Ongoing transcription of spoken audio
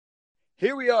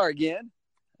Here we are again,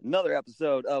 another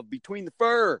episode of Between the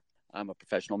Fur. I'm a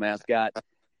professional mascot,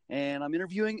 and I'm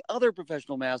interviewing other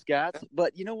professional mascots.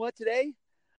 But you know what today?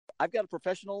 I've got a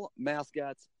professional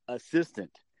mascot's assistant,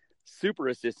 super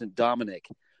assistant Dominic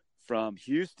from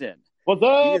Houston. What's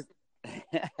up?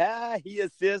 He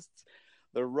assists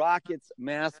the Rockets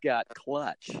mascot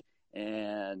Clutch,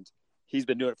 and he's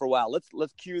been doing it for a while.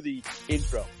 Let's cue the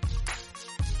intro.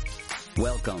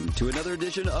 Welcome to another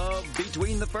edition of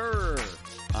Between the Fur.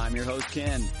 I'm your host,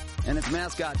 Ken, and it's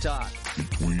Mascot Talk.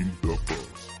 Between the Fur.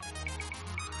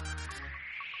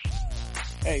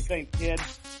 Hey, thanks, Ken.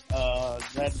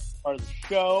 Glad to be part of the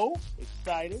show.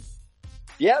 Excited.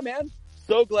 Yeah, man.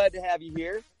 So glad to have you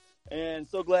here, and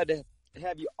so glad to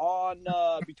have you on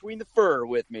Between the Fur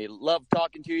with me. Love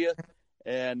talking to you.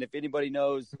 And if anybody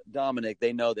knows Dominic,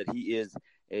 they know that he is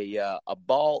a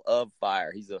ball of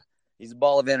fire. He's a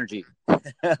ball of energy.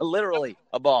 Literally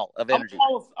a ball of energy.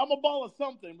 I'm a ball of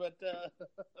something, but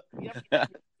you have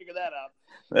to figure that out.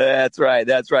 That's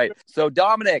right. So,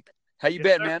 Dominic, how you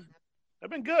been, sir. Man? I've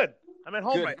been good. I'm at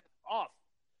home Good. right now. Off.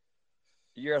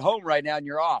 You're at home right now and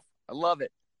you're off. I love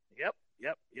it. Yep.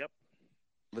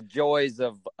 The joys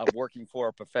of working for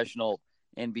a professional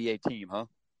NBA team, huh?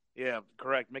 Yeah,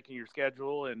 correct. Making your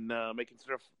schedule and making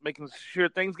sure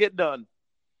things get done.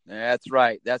 That's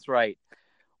right.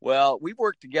 Well, we've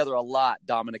worked together a lot,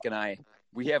 Dominic and I.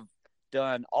 We have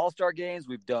done all-star games.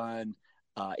 We've done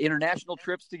international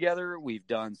trips together. We've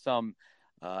done some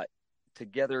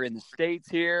together in the States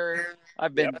here.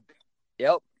 I've been,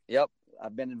 yep.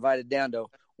 I've been invited down to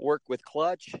work with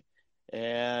Clutch,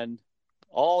 and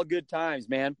all good times,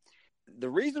 man. The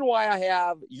reason why I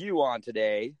have you on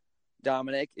today,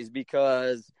 Dominic, is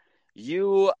because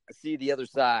you see the other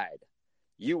side.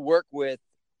 You work with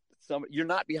you're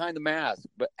not behind the mask,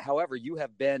 but however, you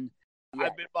have been. Yeah,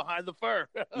 I've been behind the fur.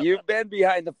 You've been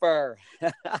behind the fur,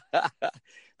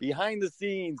 behind the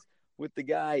scenes with the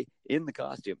guy in the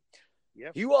costume.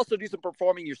 Yep. You also do some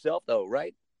performing yourself, though,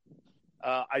 right?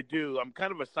 I do. I'm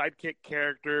kind of a sidekick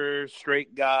character,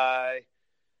 straight guy,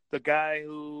 the guy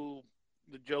who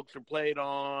the jokes are played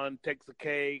on, takes the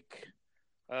cake,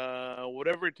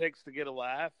 whatever it takes to get a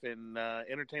laugh and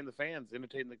entertain the fans,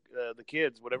 entertain the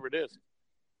kids, whatever it is.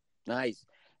 Nice.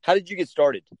 How did you get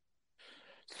started?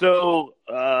 So,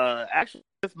 actually,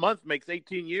 this month makes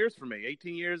 18 years for me.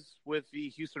 18 years with the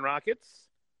Houston Rockets.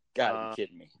 Gotta be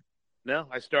kidding me. No,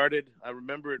 I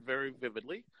remember it very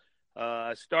vividly.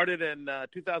 I started in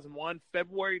 2001,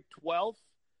 February 11th,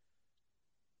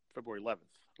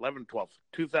 12th,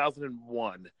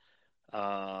 2001.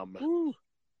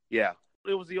 Yeah.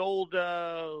 It was the old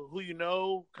who you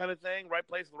know kind of thing, right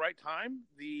place at the right time.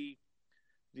 The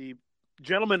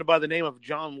gentleman by the name of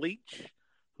John Leach,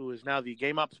 who is now the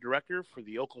game ops director for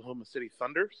the Oklahoma City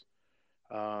Thunders.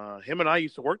 Him and I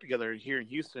used to work together here in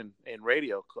Houston in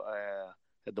radio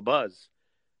at the Buzz.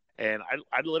 And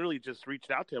I literally just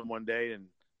reached out to him one day and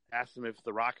asked him if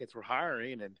the Rockets were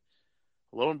hiring. And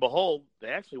lo and behold, they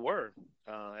actually were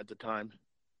at the time.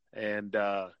 And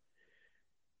a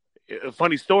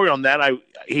funny story on that,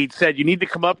 he said, you need to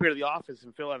come up here to the office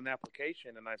and fill out an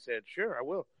application. And I said, sure, I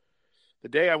will. The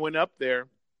day I went up there,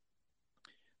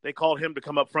 they called him to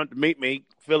come up front to meet me,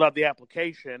 filled out the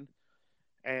application,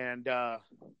 and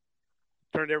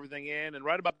turned everything in. And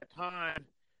right about that time,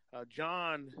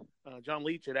 John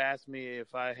Leach had asked me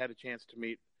if I had a chance to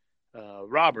meet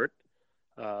Robert,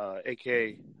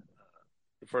 a.k.a.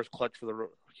 the first clutch for the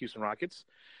Houston Rockets.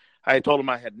 I had told him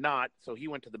I had not, so he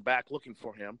went to the back looking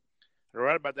for him. And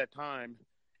right about that time,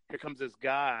 here comes this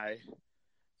guy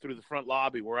through the front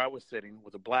lobby where I was sitting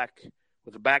with a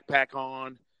backpack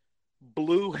on,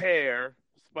 blue hair,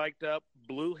 spiked up,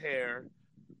 blue hair,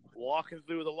 walking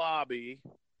through the lobby.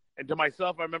 And to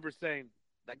myself, I remember saying,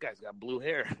 that guy's got blue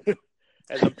hair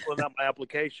as I'm filling out my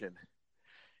application.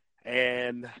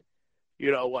 And,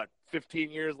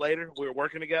 15 years later, we were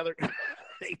working together.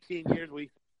 18 years.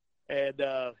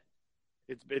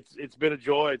 It's been a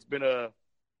joy. It's been a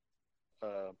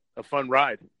fun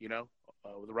ride,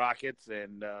 with the Rockets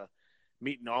and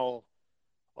meeting all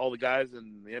the guys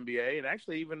in the NBA and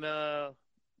actually even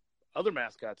other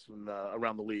mascots from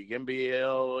around the league,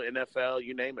 NBL, NFL,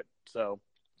 you name it. So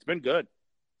it's been good.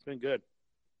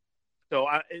 So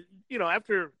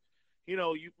after,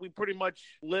 we pretty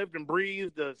much lived and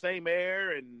breathed the same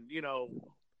air and,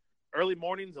 early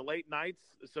mornings and late nights.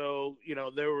 So,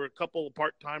 there were a couple of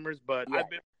part-timers, but I've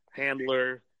been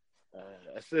handler,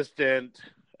 assistant,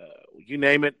 you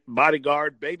name it,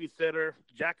 bodyguard, babysitter,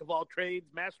 jack of all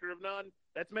trades, master of none.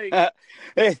 That's me.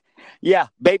 Yeah,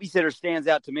 babysitter stands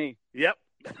out to me. Yep.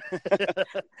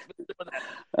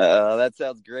 That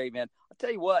sounds great, man. I'll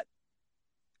tell you what,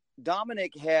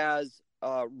 Dominic has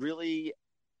really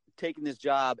taken this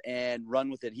job and run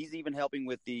with it. He's even helping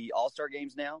with the All-Star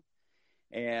games now.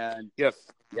 And Yes.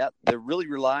 yeah, they're really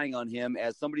relying on him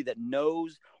as somebody that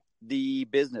knows the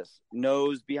business,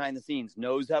 knows behind the scenes,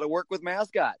 knows how to work with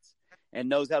mascots, and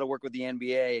knows how to work with the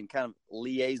NBA and kind of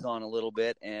liaison a little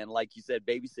bit. And like you said,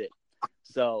 babysit.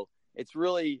 So it's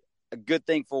really a good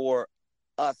thing for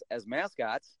us as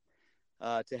mascots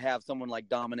to have someone like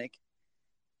Dominic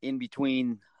in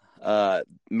between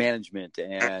management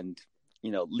and,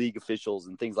 league officials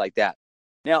and things like that.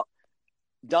 Now,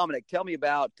 Dominic, tell me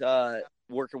about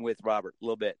working with Robert a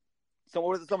little bit. So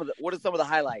what are some of the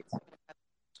highlights?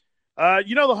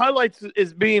 The highlights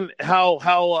is being how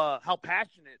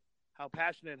passionate,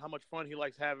 how much fun he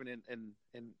likes having and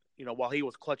while he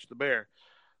was Clutch the Bear.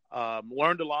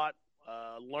 Learned a lot,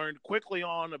 learned quickly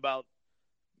on about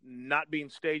not being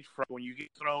stage fright when you get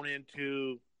thrown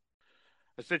into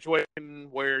a situation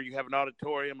where you have an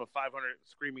auditorium of 500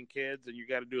 screaming kids and you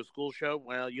got to do a school show.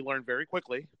 Well, you learn very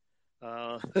quickly.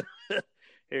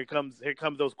 Here comes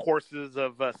those courses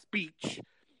of speech,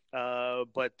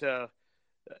 but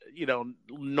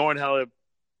knowing how to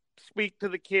speak to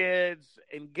the kids,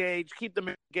 keep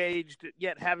them engaged,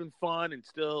 yet having fun and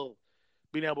still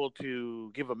being able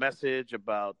to give a message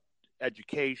about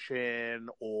education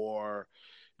or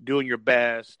doing your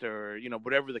best, or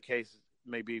whatever the case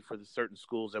may be for the certain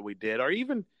schools that we did, or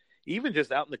even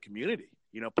just out in the community,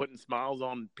 putting smiles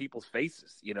on people's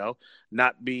faces,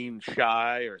 not being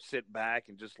shy or sit back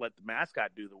and just let the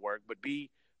mascot do the work, but be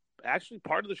actually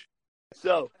part of the show.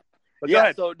 So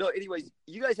no, anyways,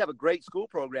 you guys have a great school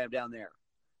program down there.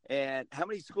 And how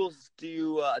many schools do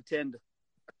you attend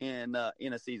in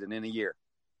a season, in a year?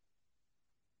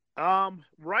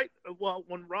 Right. Well,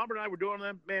 when Robert and I were doing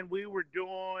them, man, we were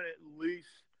doing at least,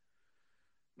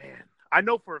 I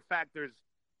know for a fact there's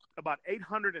about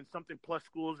 800 and something plus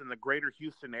schools in the greater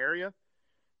Houston area.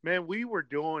 Man, we were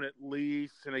doing at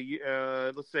least in a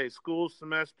year, let's say school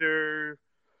semester,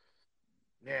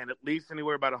 at least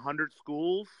anywhere about 100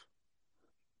 schools,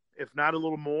 if not a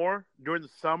little more, during the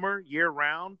summer, year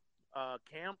round,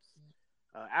 camps,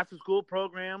 after school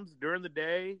programs, during the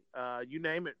day, you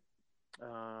name it.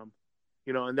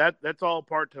 And that's all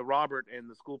part to Robert and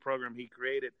the school program he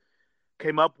created,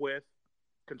 came up with,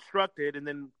 constructed, and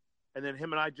then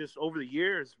him and I just over the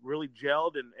years really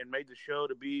gelled and made the show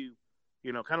to be,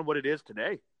 kind of what it is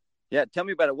today. Yeah. Tell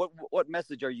me about it. What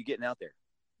message are you getting out there?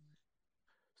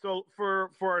 So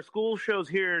for our school shows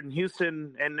here in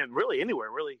Houston and really anywhere,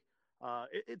 really,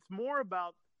 it's more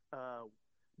about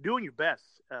doing your best,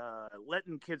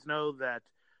 letting kids know that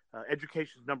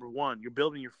education is number one. You're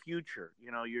building your future.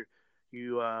 You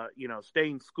stay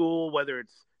in school, whether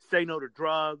it's say no to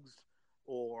drugs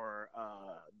or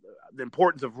the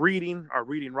importance of reading, our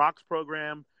Reading Rocks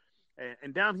program.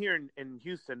 And down here in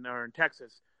Houston or in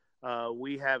Texas,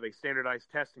 we have a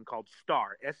standardized testing called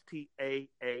STAR,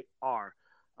 STAAR.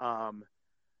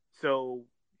 So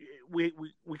we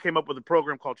came up with a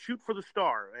program called Shoot for the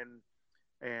Star,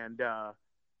 and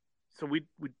so we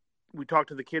talked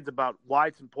to the kids about why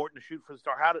it's important to shoot for the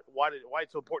star, why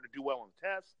it's so important to do well on the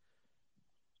test.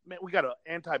 Man, we got an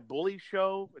anti-bully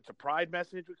show. It's a pride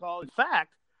message, we call it.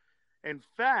 In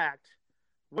fact,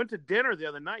 went to dinner the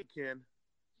other night, Ken.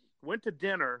 Went to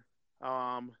dinner,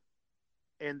 and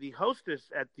the hostess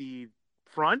at the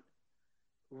front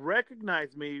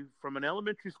recognized me from an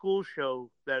elementary school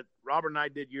show that Robert and I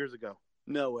did years ago.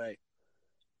 No way.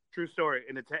 True story,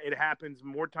 and it happens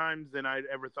more times than I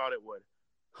ever thought it would.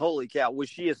 Holy cow. Was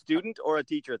she a student or a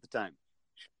teacher at the time?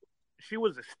 She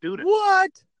was a student.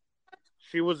 What?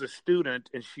 She was a student,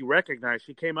 and she recognized.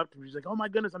 She came up to me. She's like, "Oh, my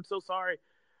goodness, I'm so sorry."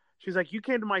 She's like, "You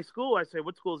came to my school." I said,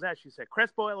 "What school is that?" She said,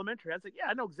 "Crespo Elementary." I said, "Yeah,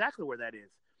 I know exactly where that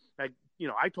is." Like,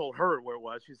 I told her where it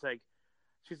was. She's like,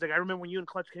 "I remember when you and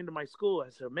Clutch came to my school." I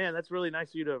said, "Man, that's really nice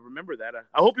of you to remember that.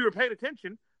 I hope you were paying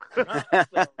attention."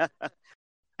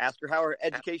 Ask her how her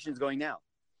education is going now.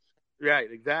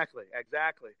 Right, exactly.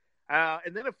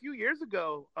 And then a few years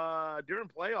ago, during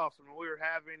playoffs, when we were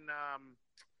having,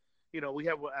 we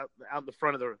have out in the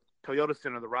front of the Toyota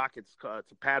Center, the Rockets,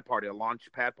 it's a pad party, a launch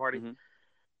pad party. Mm-hmm.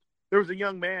 There was a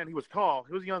young man, he was tall.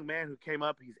 He was a young man who came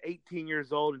up. He's 18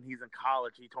 years old, and he's in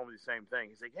college. He told me the same thing.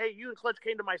 He's like, "Hey, you and Clutch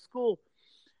came to my school."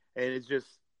 And it's just,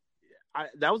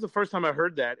 that was the first time I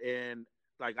heard that. And,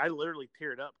 like, I literally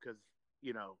teared up because,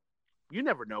 you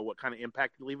never know what kind of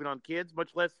impact you're leaving on kids,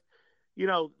 much less,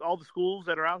 all the schools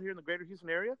that are out here in the greater Houston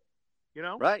area,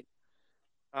 Right.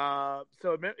 So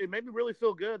it made me really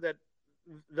feel good that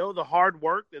though the hard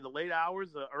work and the late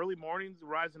hours, the early mornings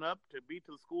rising up to be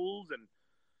to the schools, and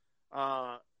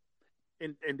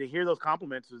and to hear those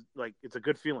compliments is like, it's a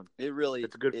good feeling. It really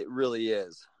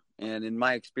is. And in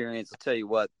my experience, I'll tell you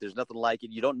what, there's nothing like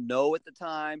it. You don't know at the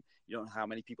time. You don't know how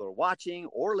many people are watching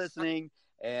or listening.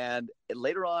 And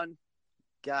later on,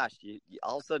 gosh, you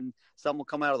all of a sudden, someone will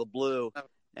come out of the blue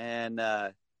and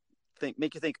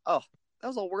make you think, oh, that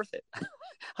was all worth it.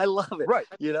 I love it. Right.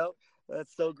 You know,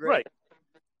 that's so great. Right.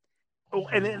 Oh,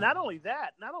 and then not only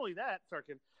that,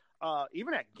 Sarkin,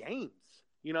 even at games,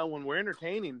 you know, when we're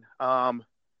entertaining,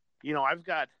 you know, I've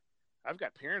got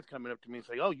parents coming up to me and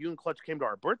say, "Oh, you and Clutch came to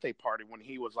our birthday party when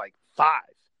he was like 5."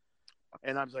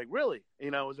 And I was like, "Really?"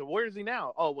 You know, I was like, "Where is he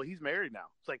now?" "Oh, well, he's married now."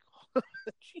 It's like,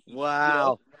 geez,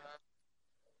 wow. You know?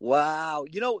 Wow.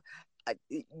 You know,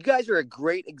 you guys are a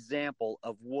great example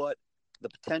of what the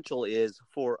potential is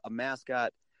for a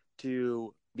mascot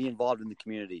to be involved in the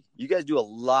community. You guys do a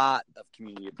lot of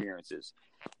community appearances.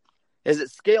 Has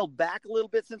it scaled back a little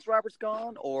bit since Robert's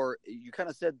gone? Or you kind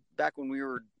of said back when we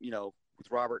were, you know, with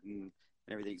Robert and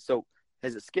everything. So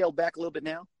has it scaled back a little bit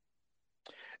now?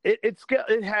 It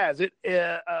has.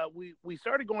 We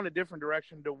started going a different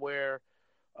direction to where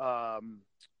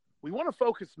we want to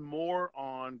focus more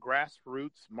on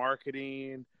grassroots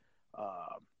marketing,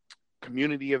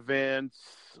 community events,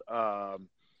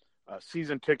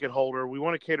 season ticket holder. We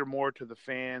want to cater more to the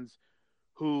fans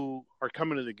who are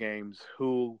coming to the games,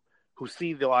 who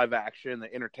see the live action,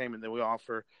 the entertainment that we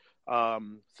offer,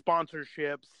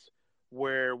 sponsorships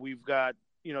where we've got,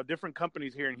 you know, different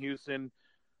companies here in Houston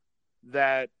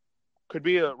that could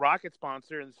be a Rocket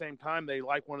sponsor. At the same time, they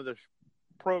like one of the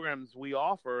programs we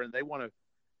offer and they want to,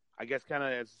 I guess, kind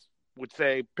of, as would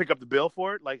say, pick up the bill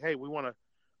for it. Like, hey, we want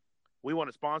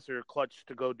to sponsor Clutch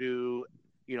to go do,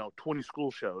 you know, 20 school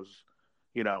shows,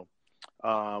 you know,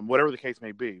 whatever the case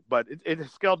may be. But it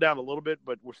has scaled down a little bit,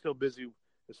 but we're still busy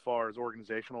as far as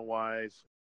organizational wise.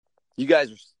 You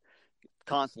guys are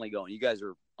constantly going. You guys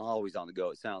are always on the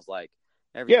go. It sounds like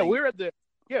everything. Yeah, we were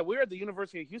at the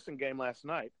University of Houston game last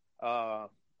night,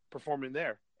 performing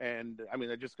there. And I mean,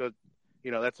 that just goes,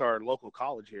 you know, that's our local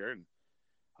college here, and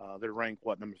they're ranked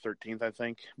number 13th, I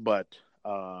think. But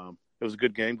it was a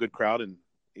good game, good crowd, and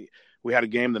we had a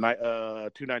game the night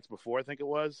 2 nights before, I think it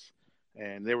was,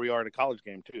 and there we are at a college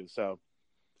game too. So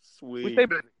sweet. We stay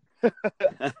busy.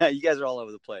 You guys are all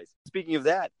over the place. Speaking of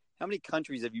that, how many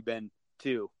countries have you been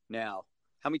to now?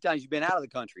 How many times have you been out of the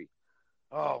country?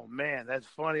 Oh man, that's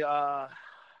funny. I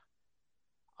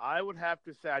would have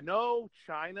to say I know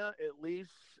China at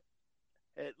least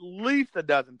a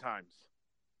dozen times.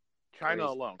 China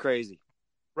alone. Crazy.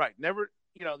 Right. Never,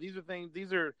 you know, these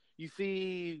are you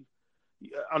see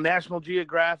on National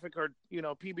Geographic or, you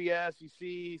know, PBS, you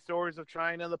see stories of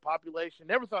China, the population.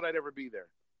 Never thought I'd ever be there.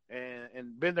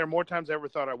 And been there more times than I ever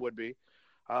thought I would be.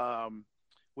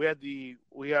 We had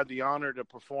the honor to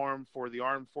perform for the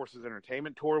Armed Forces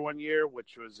Entertainment Tour one year,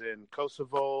 which was in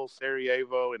Kosovo,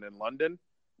 Sarajevo, and in London.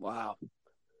 Wow.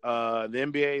 The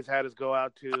NBA's had us go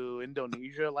out to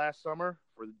Indonesia last summer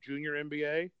for the junior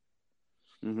NBA.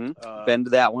 Mm-hmm. Been to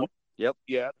that one. Yep.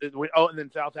 Yeah. And then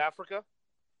South Africa.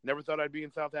 Never thought I'd be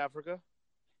in South Africa.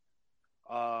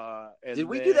 Did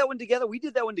we do that one together? We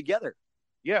did that one together.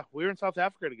 Yeah, we were in South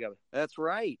Africa together. That's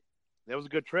right. That was a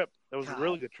good trip. That was a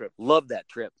really good trip. Love that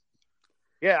trip.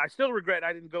 Yeah, I still regret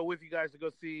I didn't go with you guys to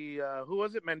go see, who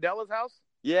was it, Mandela's house?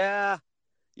 Yeah,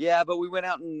 but we went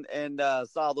out and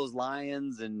saw those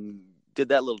lions and did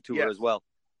that little tour as well.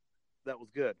 That was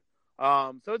good.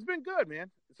 So it's been good, man.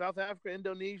 South Africa,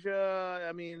 Indonesia,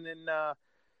 I mean, and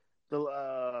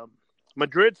the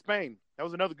Madrid, Spain. That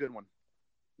was another good one.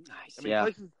 Nice. I mean,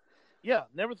 places,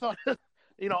 never thought,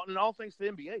 you know, and all thanks to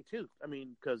the NBA too. I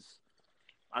mean, because,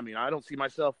 I mean, I don't see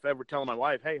myself ever telling my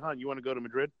wife, hey, hon, you want to go to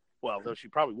Madrid? Well, though she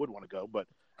probably would want to go, but.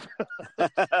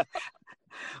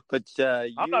 But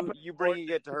you bringing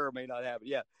it to her may not happen.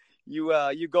 Yeah.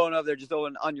 You going up there just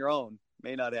on your own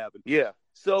may not happen. Yeah.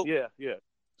 So, yeah.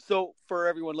 So for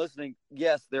everyone listening,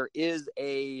 yes, there is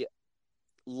a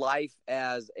life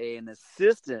as an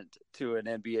assistant to an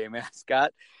NBA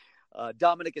mascot.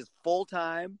 Dominic is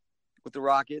full-time with the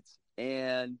Rockets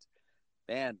and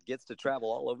gets to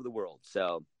travel all over the world.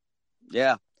 So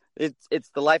yeah, it's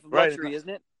the life of luxury, isn't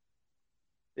it?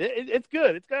 It's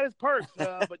good. It's got its perks,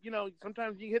 but you know,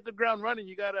 sometimes you hit the ground running.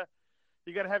 You gotta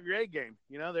have your A game.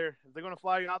 You know, they're going to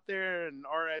fly you out there, and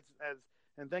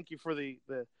thank you for the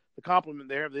compliment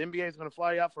there. If the NBA is going to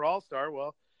fly you out for All-Star,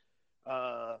 well,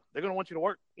 they're going to want you to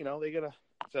work. You know,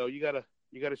 you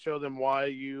gotta show them why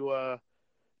you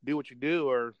do what you do,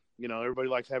 or you know, everybody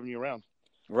likes having you around.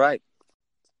 Right.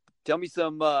 Tell me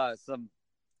some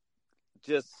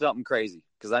just something crazy,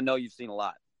 because I know you've seen a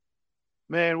lot.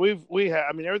 Man, we have.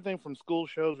 I mean, everything from school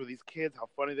shows with these kids, how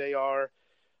funny they are.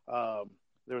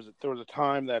 There was a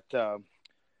time that at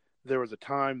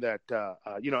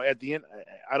the end,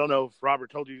 I don't know if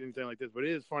Robert told you anything like this, but it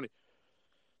is funny.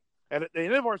 And at the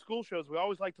end of our school shows, we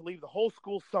always like to leave the whole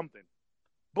school something: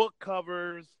 book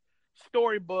covers,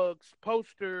 storybooks,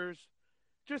 posters,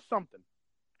 just something.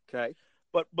 Okay.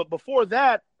 But before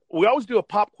that, we always do a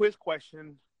pop quiz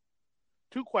question,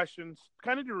 2 questions,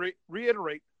 kind of to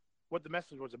reiterate what the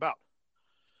message was about.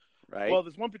 Right. Well,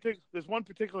 there's one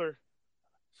particular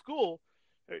school.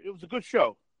 It was a good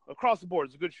show across the board.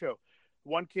 It's a good show.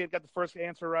 One kid got the first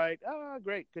answer right.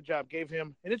 Great, good job. Gave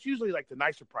him, and it's usually like the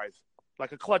nicer prize,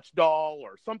 like a clutch doll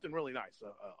or something really nice,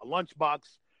 a lunchbox.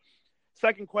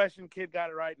 Second question, kid got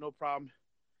it right, no problem.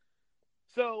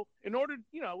 So in order,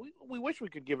 we wish we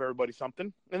could give everybody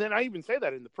something. And then I even say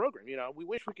that in the program, we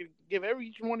wish we could give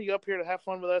each one of you up here to have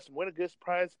fun with us and win a good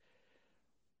prize.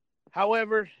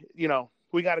 However,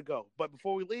 we got to go. But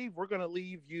before we leave, we're going to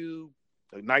leave you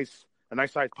a nice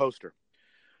size poster.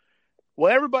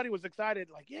 Well, everybody was excited,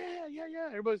 like, yeah.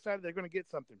 Everybody decided they're going to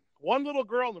get something. One little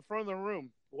girl in the front of the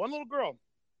room,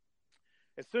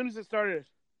 as soon as it started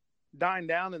dying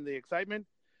down in the excitement,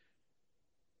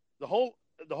 the whole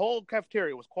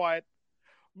cafeteria was quiet.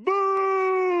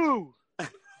 Boo! That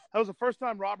was the first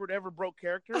time Robert ever broke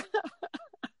character.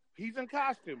 He's in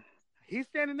costume. He's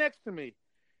standing next to me.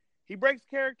 He breaks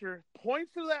character,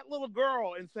 points to that little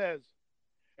girl, and says,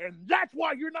 "And that's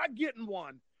why you're not getting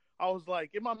one." I was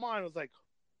like, in my mind, I was like,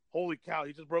 holy cow,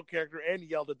 he just broke character and he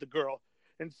yelled at the girl.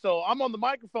 And so I'm on the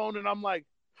microphone and I'm like,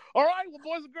 all right, well,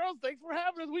 boys and girls, thanks for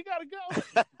having us. We got to go.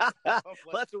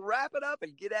 Let's wrap it up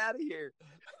and get out of here.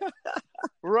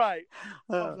 Right.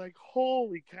 I was like,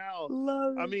 holy cow.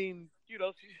 Love it. I mean,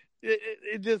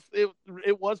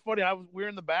 it was funny. We were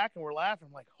in the back and we're laughing.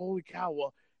 I'm like, holy cow.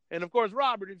 Well, and of course,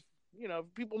 Robert, if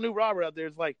people knew Robert out there,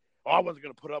 it's like, oh, I wasn't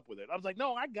going to put up with it. I was like,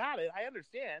 no, I got it. I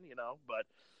understand, but,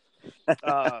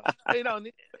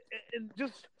 and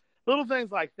just little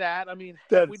things like that. I mean,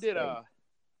 we did at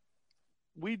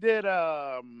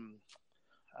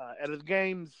the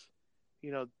games,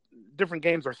 different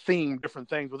games are themed different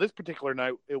things. Well, this particular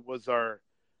night, it was our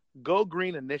Go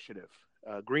Green initiative,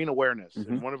 Green Awareness,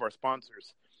 and one of our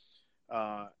sponsors.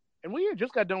 And we had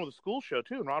just got done with a school show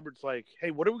too. And Robert's like, "Hey,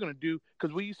 what are we going to do?"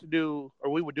 Because we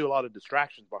would do a lot of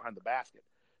distractions behind the basket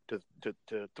to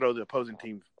throw the opposing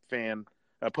team from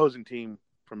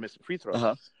missing free throws.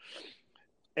 Uh-huh.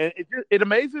 And it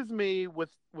amazes me with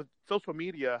social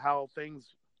media how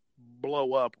things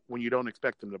blow up when you don't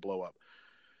expect them to blow up.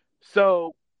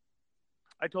 So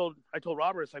I told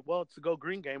Robert, it's like, well, it's the Go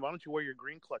Green game. Why don't you wear your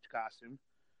green clutch costume?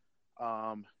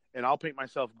 And I'll paint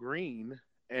myself green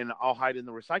and I'll hide in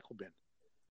the recycle bin.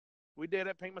 We did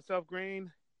it, paint myself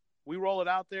green. We roll it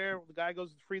out there. The guy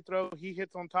goes to the free throw. He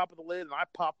hits on top of the lid and I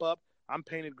pop up. I'm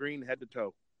painted green head to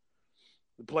toe.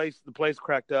 The place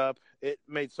cracked up. It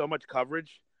made so much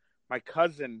coverage. My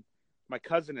cousin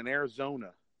in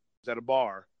Arizona was at a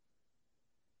bar,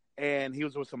 and he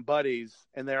was with some buddies,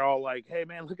 and they're all like, "Hey,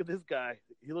 man, look at this guy.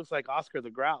 He looks like Oscar the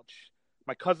Grouch."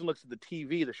 My cousin looks at the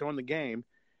TV. They're showing the game,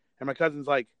 and my cousin's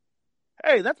like,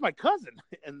 "Hey, that's my cousin."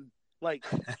 And like,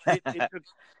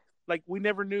 like we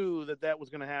never knew that was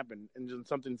going to happen, and just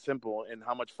something simple, and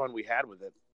how much fun we had with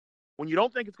it. When you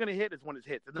don't think it's going to hit, is when it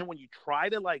hits, and then when you try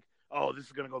to oh, this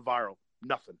is going to go viral,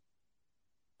 nothing.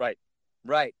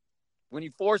 Right. When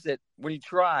you force it, when you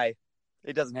try,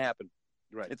 it doesn't happen.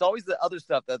 Right. It's always the other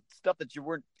stuff, that stuff that you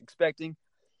weren't expecting.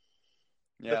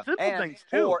 Yeah. The simple things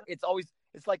too. Or it's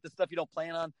like the stuff you don't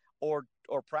plan on or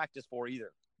practice for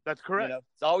either. That's correct.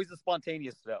 It's always the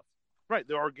spontaneous stuff. Right.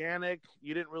 The organic,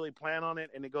 you didn't really plan on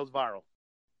it and it goes viral.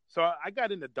 So I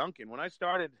got into dunking when I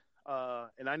started,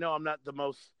 and I know I'm not the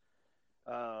most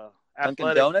athletic.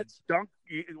 Dunkin' Donuts?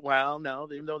 Well, no,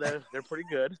 even though they're pretty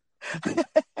good.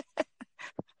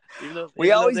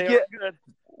 We always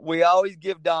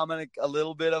give Dominic a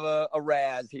little bit of a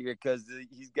razz here because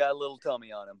he's got a little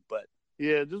tummy on him. But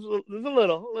yeah, just a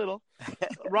little.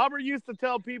 Robert used to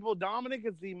tell people Dominic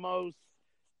is the most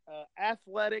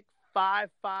athletic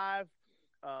 5'5",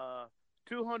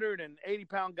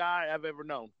 280-pound guy I've ever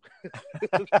known.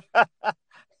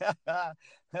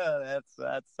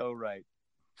 That's so right.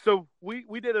 So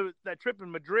we did that trip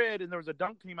in Madrid, and there was a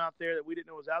dunk team out there that we didn't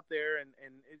know was out there, and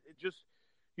it just,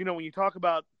 when you talk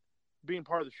about being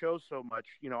part of the show so much,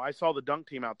 I saw the dunk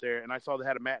team out there, and I saw they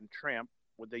had a mat and tramp,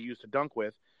 what they used to dunk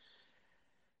with,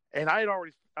 and I had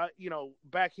already,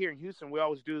 back here in Houston, we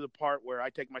always do the part where I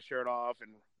take my shirt off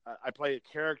and I play a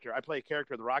character. I play a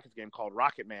character in the Rockets game called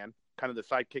Rocket Man, kind of the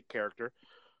sidekick character.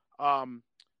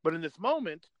 But in this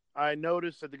moment, I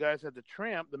noticed that the guys had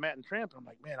the mat and tramp. I'm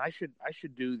like, man, I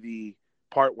should do the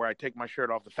part where I take my shirt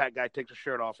off. The fat guy takes his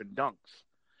shirt off and dunks.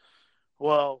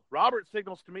 Well, Robert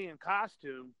signals to me in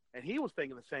costume, and he was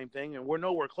thinking the same thing, and we're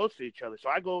nowhere close to each other. So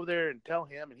I go over there and tell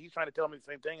him, and he's trying to tell me the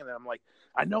same thing, and then I'm like,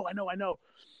 I know.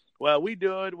 Well, we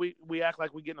do it. We act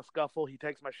like we get in a scuffle. He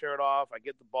takes my shirt off. I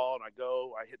get the ball, and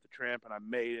I hit the tramp, and I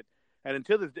made it. And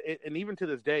even to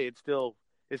this day, it still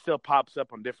pops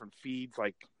up on different feeds,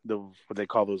 like what they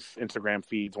call those Instagram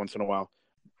feeds once in a while.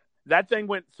 That thing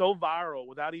went so viral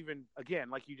without even, again,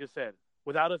 like you just said,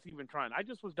 without us even trying. I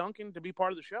just was dunking to be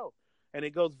part of the show. And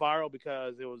it goes viral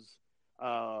because it was,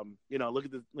 look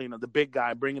at the big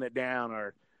guy bringing it down,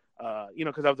 or,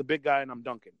 because I was a big guy and I'm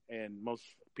dunking, and most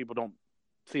people don't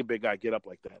see a big guy get up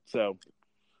like that. So,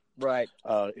 right.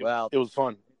 It was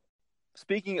fun.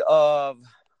 Speaking of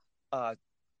some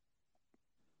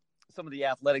of the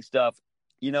athletic stuff,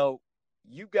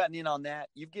 you've gotten in on that.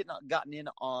 You've gotten in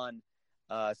on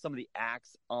some of the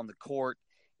acts on the court,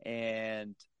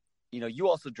 and you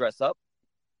also dress up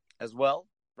as well.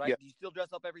 Right? Yeah. Do you still dress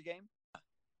up every game?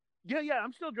 Yeah.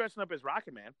 I'm still dressing up as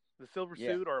Rocket Man, the silver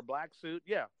suit or a black suit.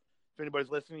 Yeah. If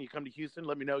anybody's listening, you come to Houston,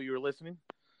 let me know you were listening.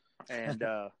 And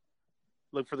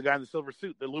look for the guy in the silver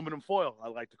suit, the aluminum foil, I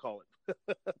like to call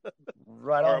it.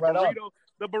 Right on, right on.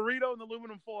 The burrito and the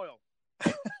aluminum foil.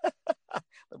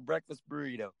 The breakfast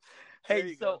burrito.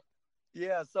 Hey, so,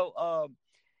 yeah. So,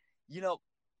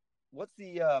 what's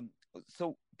the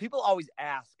so people always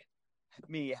ask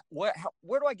me, where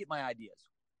do I get my ideas?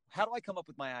 How do I come up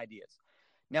with my ideas?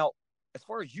 Now, as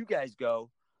far as you guys go,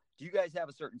 do you guys have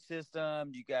a certain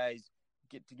system? Do you guys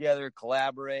get together,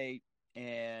 collaborate,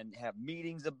 and have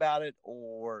meetings about it?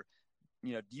 Or,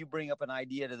 do you bring up an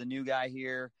idea to the new guy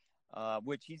here,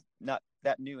 which he's not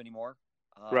that new anymore?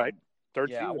 Right. Third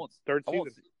season.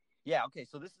 Yeah. Okay.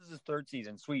 So this is his third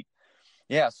season. Sweet.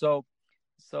 Yeah. So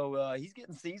he's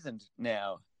getting seasoned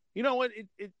now. You know what?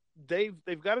 They've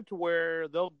got it to where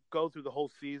they'll go through the whole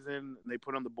season, and they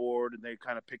put on the board, and they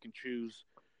kind of pick and choose,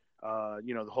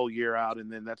 the whole year out.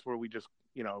 And then that's where we just,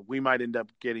 we might end up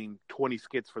getting 20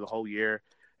 skits for the whole year.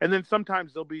 And then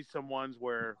sometimes there'll be some ones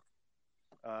where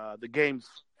the game's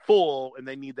full and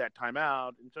they need that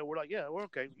timeout. And so we're like, yeah, we're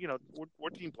okay. We're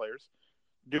team players.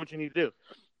 Do what you need to do.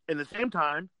 At the same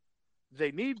time,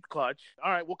 they need clutch.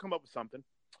 All right, we'll come up with something.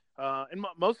 And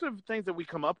most of the things that we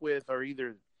come up with are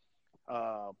either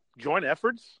joint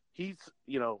efforts. He's,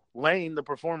 Lane, the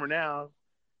performer now,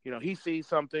 he sees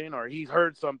something, or he's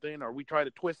heard something, or we try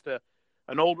to twist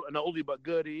an oldie but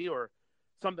goodie, or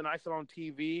something I saw on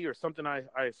TV, or something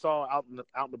I saw out and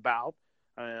about.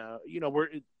 We're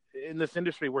in this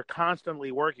industry. We're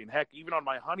constantly working. Heck, even on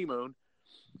my honeymoon,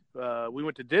 we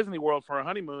went to Disney World for our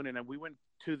honeymoon, and then we went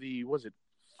to the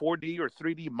 4D or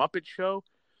 3D Muppet show.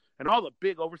 And all the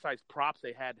big oversized props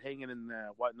they had hanging in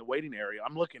the waiting area.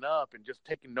 I'm looking up and just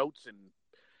taking notes, and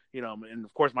and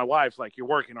of course my wife's like, "You're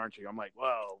working, aren't you?" I'm like,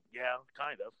 "Well, yeah,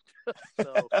 kind of."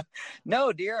 So,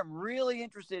 no, dear, I'm really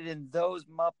interested in those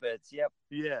Muppets. Yep.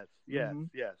 Yes.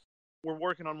 We're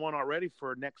working on one already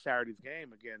for next Saturday's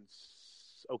game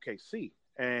against OKC,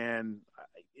 and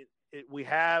we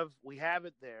have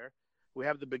it there. We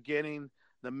have the beginning,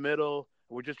 the middle.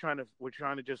 We're trying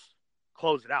to just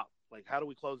close it out. Like, how do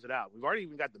we close it out? We've already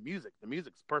even got the music. The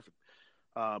music's perfect.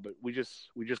 But we just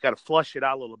got to flush it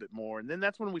out a little bit more. And then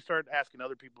that's when we start asking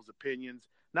other people's opinions.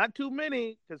 Not too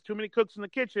many, because too many cooks in the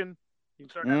kitchen, you can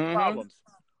start having problems.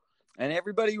 And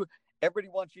everybody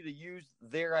wants you to use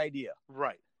their idea.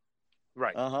 Right.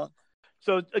 Uh-huh.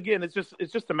 So again, it's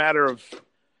just a matter of,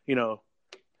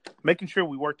 making sure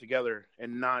we work together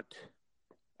and not,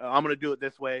 I'm going to do it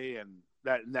this way, and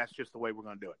that's just the way we're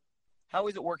going to do it. How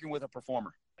is it working with a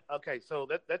performer? Okay, so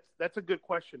that's a good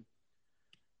question.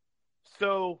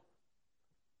 So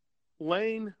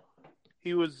Lane,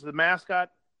 he was the mascot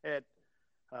at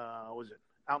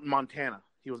out in Montana.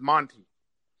 He was Monty.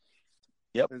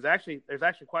 Yep. There's actually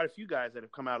quite a few guys that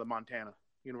have come out of Montana,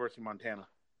 University of Montana.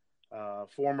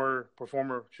 Former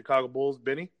performer Chicago Bulls,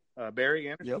 Barry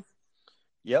Anderson.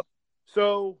 Yep.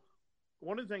 So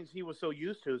one of the things he was so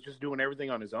used to is just doing everything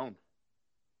on his own,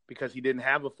 because he didn't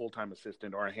have a full-time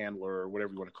assistant or a handler or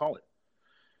whatever you want to call it.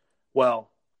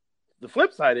 Well, the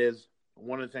flip side is,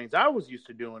 one of the things I was used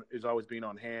to doing is always being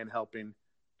on hand, helping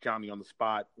Johnny on the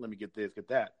spot. Let me get this, get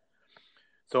that.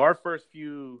 So our first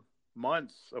few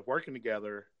months of working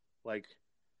together, like,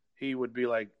 he would be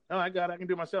like, "Oh, I got it. I can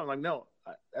do it myself." I'm like, "No,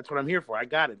 that's what I'm here for. I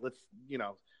got it. Let's,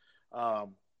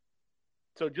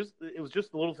 So it was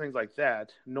just the little things like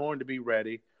that, knowing to be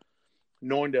ready,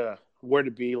 knowing where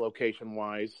to be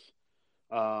location-wise,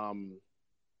 and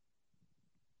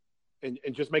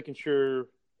just making sure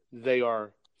they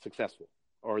are successful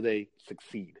or they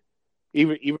succeed.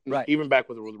 Even back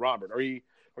with Robert, or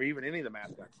even any of the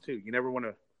mascots too. You never want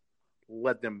to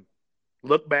let them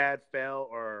look bad, fail,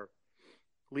 or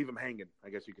leave them hanging, I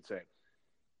guess you could say.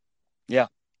 Yeah.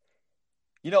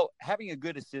 Having a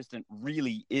good assistant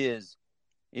really is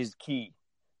key.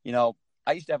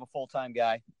 I used to have a full-time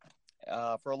guy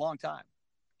for a long time,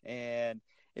 and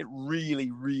it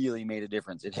really, really made a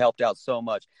difference. It helped out so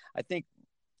much. I think,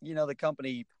 the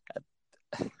company,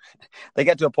 they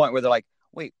got to a point where they're like,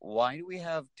 wait, why do we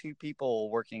have two people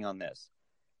working on this?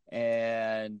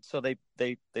 And so they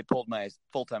pulled my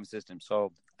full-time assistant.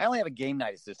 So I only have a game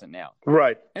night assistant now.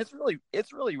 Right. And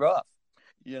it's really rough,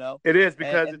 It is,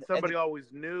 because it's somebody always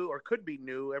new or could be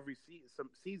new every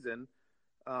season.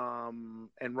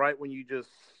 And right when you just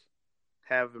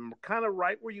have them kind of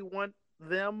right where you want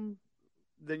them,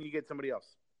 then you get somebody else.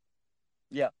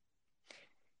 Yeah.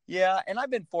 Yeah, and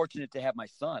I've been fortunate to have my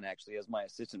son actually as my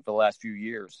assistant for the last few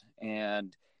years,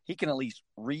 and he can at least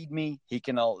read me. He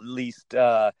can at least,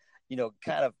 kind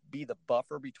of be the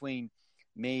buffer between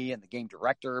me and the game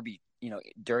director.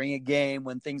 During a game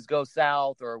when things go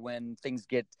south or when things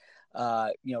get,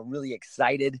 really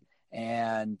excited,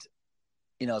 and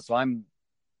so I'm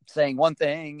saying one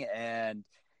thing and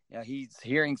he's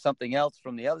hearing something else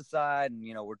from the other side, and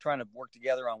we're trying to work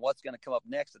together on what's going to come up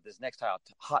next at this next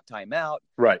hot timeout,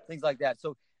 right? Things like that.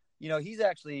 So he's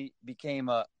actually became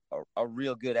a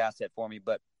real good asset for me.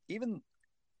 But even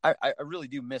I really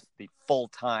do miss the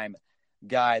full-time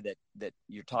guy that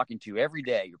you're talking to every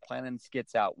day, you're planning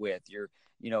skits out with, you're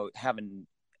having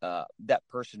that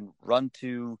person run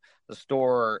to the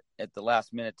store at the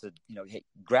last minute to, hey,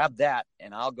 grab that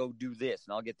and I'll go do this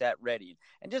and I'll get that ready,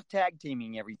 and just tag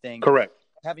teaming everything. Correct.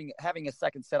 Having a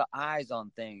second set of eyes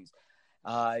on things,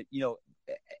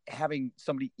 having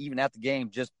somebody even at the game,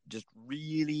 just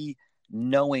really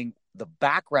knowing the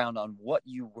background on what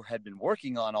you had been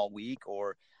working on all week,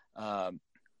 or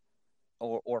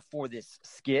for this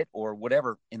skit or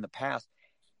whatever in the past,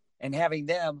 and having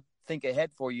them think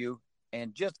ahead for you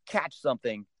and just catch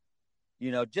something,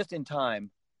 just in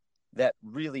time, that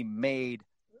really make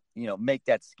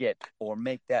that skit or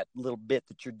make that little bit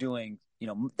that you're doing,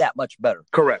 that much better.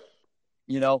 Correct.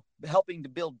 Helping to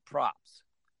build props.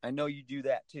 I know you do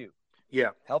that too. Yeah.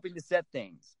 Helping to set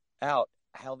things out,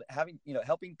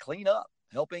 helping clean up,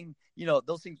 helping,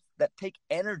 those things that take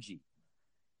energy.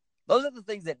 Those are the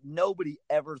things that nobody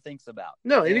ever thinks about.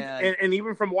 No, and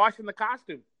even from washing the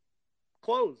costume.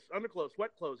 Clothes, underclothes,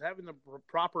 sweat clothes, having the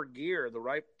proper gear, the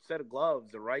right set of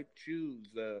gloves, the right shoes.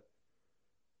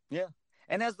 Yeah.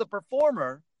 And as the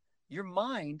performer, your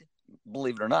mind,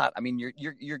 believe it or not, I mean,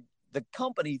 the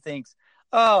company thinks,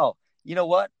 oh, you know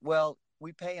what? Well,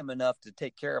 we pay him enough to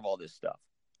take care of all this stuff.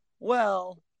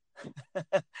 Well,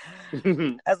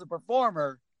 as a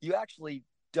performer, you actually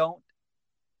don't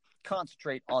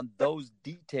concentrate on those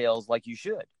details like you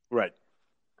should. Right.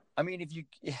 I mean,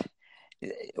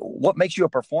 what makes you a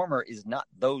performer is not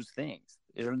those things.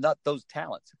 They're not those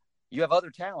talents. You have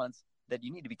other talents that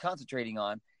you need to be concentrating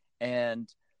on. And,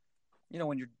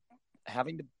 when you're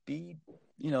having to be,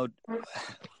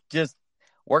 just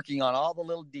working on all the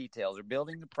little details or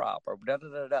building the prop or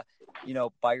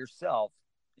by yourself,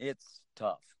 it's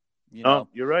tough. Oh,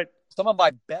 you're right. Some of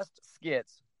my best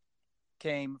skits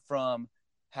came from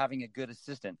having a good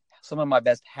assistant. Some of my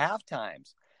best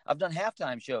halftimes, I've done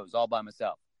halftime shows all by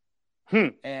myself.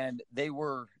 And they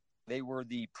were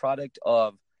the product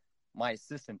of my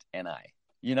assistant and I,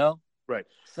 Right.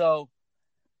 So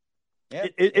yeah,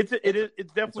 it's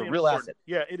definitely a real important. asset.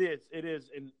 Yeah, it is.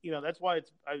 And that's why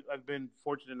I've been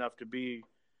fortunate enough to be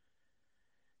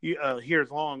here as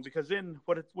long, because then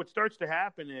what starts to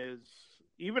happen is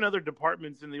even other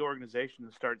departments in the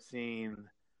organization start seeing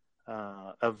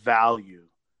a value.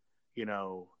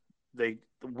 They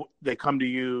come to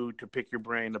you to pick your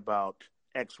brain about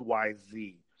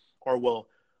XYZ, or will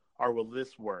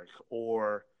this work?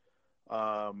 Or,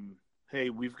 hey,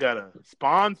 we've got a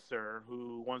sponsor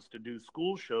who wants to do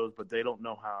school shows, but they don't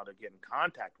know how to get in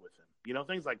contact with him.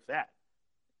 Things like that.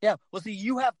 Yeah. Well, see,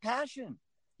 you have passion.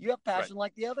 You have passion, Right.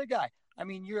 like the other guy. I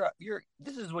mean,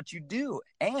 this is what you do,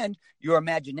 and your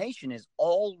imagination is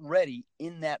already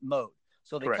in that mode.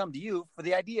 So they Correct. come to you for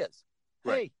the ideas.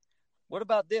 Right. Hey, what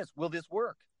about this? Will this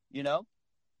work?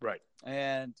 Right.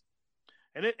 And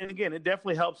again, it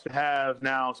definitely helps to have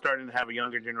starting to have a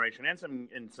younger generation and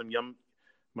some young,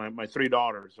 my three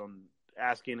daughters, on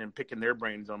asking and picking their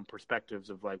brains on perspectives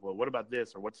of like, well, what about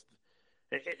this, or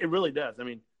it really does. I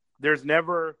mean, there's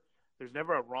never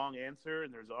a wrong answer,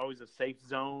 and there's always a safe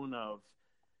zone of,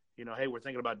 hey, we're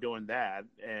thinking about doing that,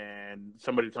 and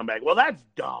somebody come back, well, that's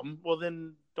dumb. Well,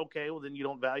 then, okay, well, then you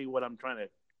don't value what I'm trying to,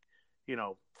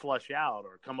 flush out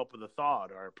or come up with a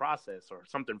thought or a process or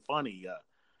something funny.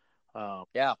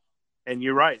 Yeah. And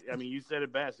you're right. I mean, you said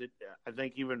it best. I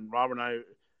think even Robert and I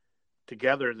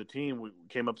together as a team, we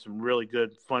came up with some really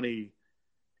good, funny,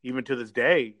 even to this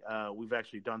day, we've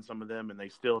actually done some of them and they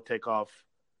still take off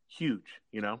huge,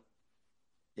 Yeah.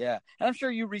 And I'm sure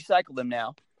you recycle them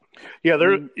now. Yeah,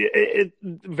 they're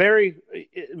very.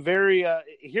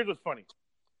 Here's what's funny.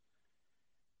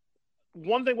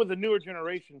 One thing with the newer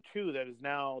generation too that is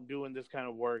now doing this kind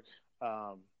of work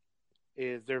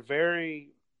is they're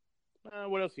very.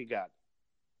 What else you got?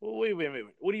 Well, wait.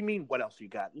 What do you mean? What else you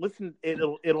got? Listen,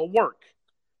 it'll work.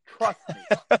 Trust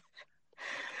me.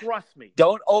 Trust me.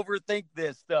 Don't overthink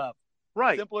this stuff.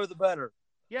 Right. Simpler the better.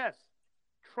 Yes.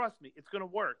 Trust me, it's going to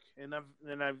work. And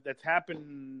that's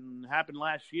happened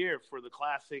last year for the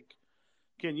classic.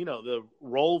 Again, the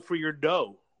roll for your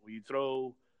dough. Where you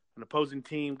throw an opposing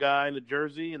team guy in the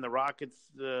jersey and the Rockets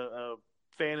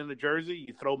fan in the jersey.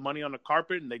 You throw money on the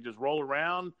carpet and they just roll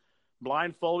around,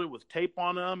 blindfolded with tape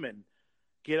on them, and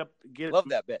get up. Love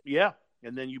that bit. Yeah,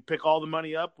 and then you pick all the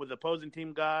money up with the opposing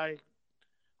team guy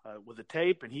with the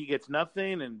tape, and he gets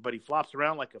nothing. But he flops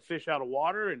around like a fish out of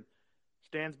water and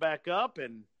stands back up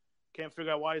and can't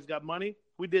figure out why he's got money.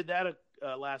 We did that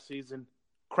last season.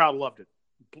 Crowd loved it.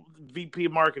 VP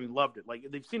of marketing loved it. Like,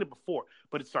 they've seen it before,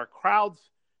 but it's our crowds.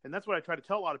 And that's what I try to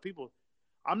tell a lot of people.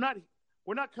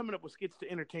 We're not coming up with skits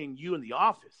to entertain you in the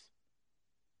office.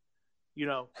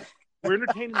 We're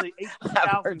entertaining the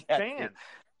 18,000 fans.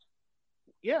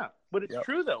 Yeah, but it's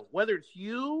true though. Whether it's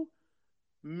you,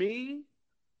 me,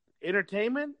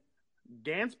 entertainment,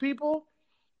 dance people,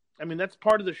 I mean, that's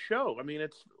part of the show. I mean,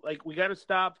 it's like we got to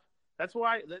stop. That's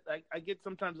why I get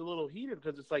sometimes a little heated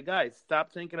because it's like, guys,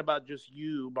 stop thinking about just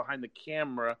you behind the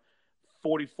camera,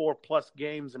 44 plus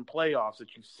games and playoffs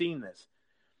that you've seen this.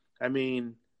 I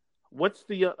mean, what's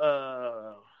the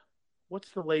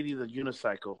lady, the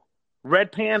unicycle?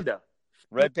 Red Panda.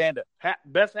 Red Panda.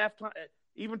 Best halftime.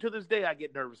 Even to this day, I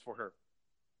get nervous for her.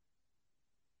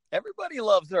 Everybody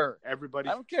loves her. I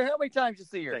don't care how many times you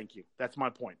see her. Thank you. That's my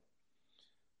point.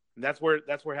 And that's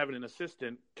where having an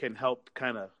assistant can help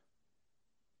kind of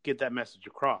get that message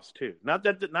across too. Not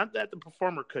that the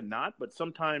performer could not, but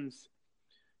sometimes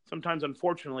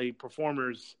unfortunately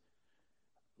performers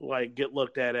get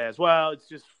looked at as, well, it's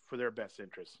just for their best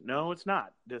interest. No, it's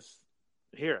not. Just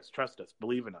hear us, trust us,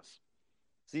 believe in us.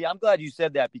 See, I'm glad you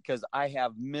said that because I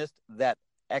have missed that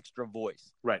extra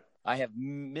voice. Right. I have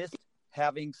missed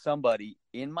having somebody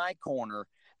in my corner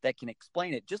that can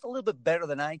explain it just a little bit better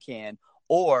than I can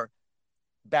or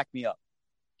back me up.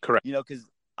 Correct. Because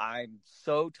I'm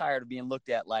so tired of being looked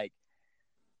at like,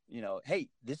 hey,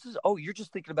 you're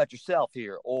just thinking about yourself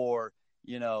here. Or,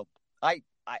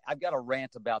 I've got a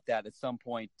rant about that at some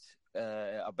point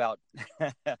about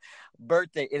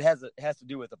birthday. It has to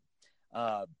do with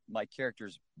my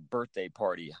character's birthday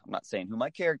party. I'm not saying who my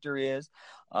character is,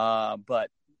 but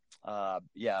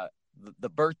the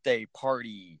birthday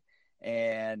party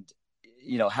and,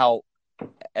 how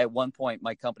at one point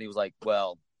my company was like,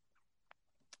 well,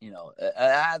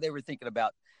 they were thinking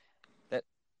about that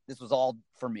this was all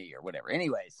for me or whatever.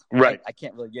 Anyways, right. I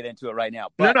can't really get into it right now.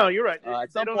 But, no, you're right.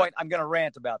 At some point, I'm going to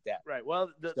rant about that. Right.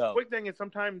 Well, the quick thing is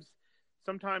sometimes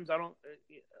I don't.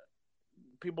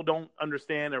 People don't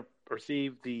understand or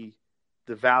perceive the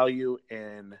value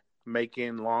in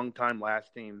making long-time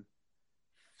lasting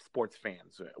sports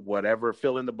fans. Whatever,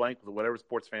 fill in the blank with whatever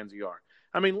sports fans you are.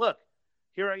 I mean, look.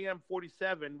 Here I am,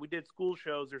 47. We did school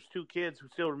shows. There's 2 kids who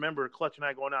still remember Clutch and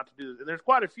I going out to do this. And there's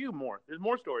quite a few more. There's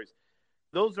more stories.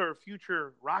 Those are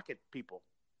future Rocket people.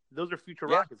 Those are future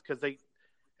Rockets because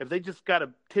if they just got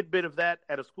a tidbit of that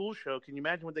at a school show, can you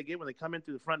imagine what they get when they come in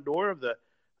through the front door of the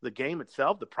game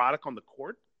itself, the product on the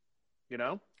court?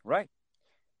 Right.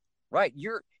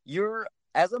 You're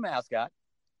as a mascot,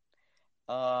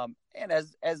 and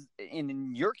as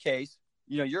in your case,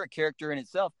 you're a character in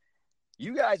itself.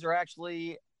 You guys are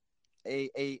actually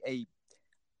a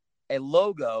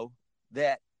logo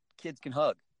that kids can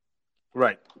hug.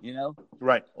 Right.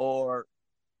 Right. Or,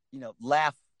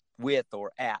 laugh with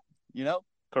or at,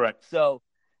 Correct. So,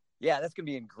 yeah, that's going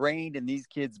to be ingrained in these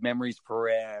kids' memories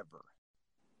forever.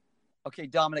 Okay,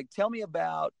 Dominic, tell me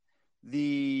about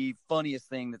the funniest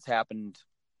thing that's happened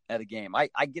at a game. I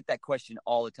get that question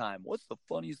all the time. What's the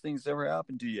funniest thing that's ever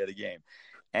happened to you at a game?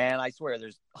 And I swear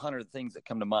there's 100 things that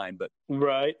come to mind, but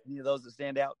right, any of those that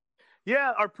stand out?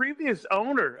 Yeah, our previous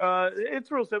owner,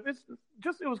 it's real simple.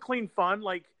 It was clean fun,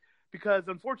 because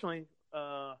unfortunately,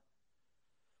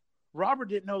 Robert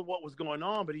didn't know what was going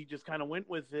on, but he just kind of went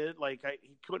with it. Like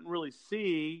he couldn't really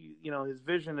see, his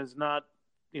vision is not,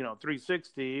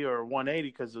 360 or 180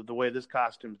 because of the way this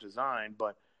costume's designed.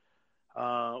 But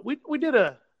we did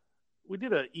a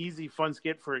easy, fun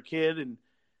skit for a kid, and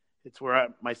it's where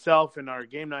myself and our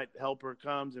game night helper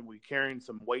comes, and we carrying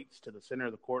some weights to the center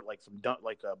of the court, like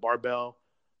a barbell,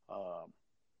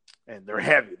 and they're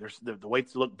heavy. The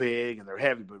weights look big and they're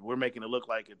heavy, but we're making it look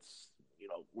like it's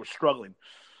we're struggling.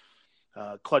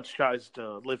 Clutch tries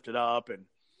to lift it up, and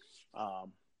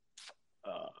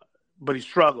but he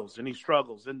struggles, and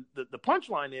the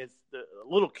punchline is a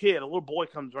little boy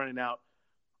comes running out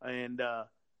and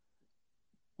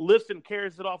lifts and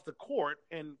carries it off the court,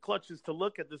 and Clutches to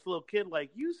look at this little kid like,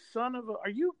 you son of a, are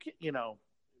you,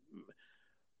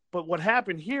 But what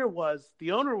happened here was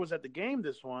the owner was at the game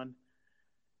this one,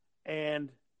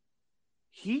 and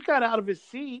he got out of his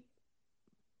seat,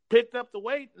 picked up the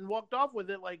weight, and walked off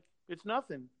with it like it's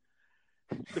nothing.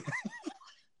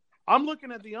 I'm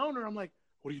looking at the owner. I'm like,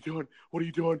 what are you doing? What are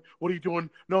you doing? What are you doing?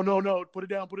 No. Put it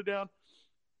down.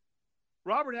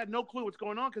 Robert had no clue what's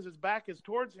going on because his back is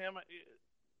towards him.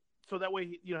 So that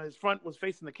way, his front was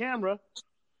facing the camera.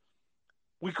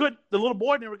 The little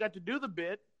boy never got to do the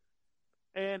bit.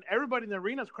 And everybody in the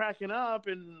arena's cracking up,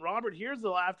 and Robert hears the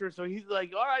laughter. So he's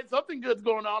like, all right, something good's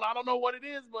going on. I don't know what it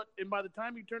is. And by the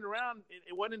time he turned around,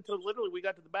 it wasn't until literally we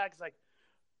got to the back. It's like,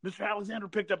 Mr. Alexander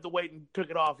picked up the weight and took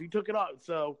it off. He took it off.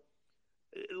 So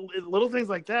little things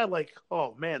like that, like,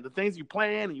 oh, man, the things you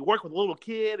plan and you work with a little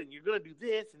kid and you're going to do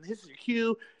this and this is your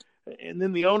cue. And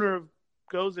then the owner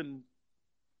goes and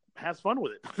has fun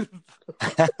with it.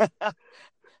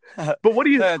 But what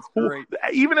do you? That's great.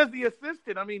 Even as the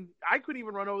assistant, I mean, I couldn't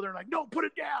even run over there and like, no, put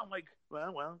it down. Like,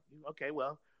 well, okay,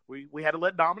 well, we had to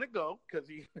let Dominic go because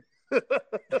he.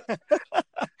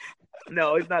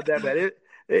 No, it's not that bad.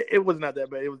 It was not that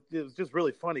bad. It was just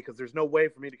really funny because there's no way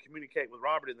for me to communicate with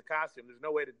Robert in the costume. There's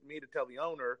no way for me to tell the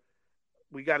owner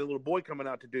we got a little boy coming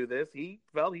out to do this. He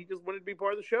felt he just wanted to be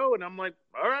part of the show, and I'm like,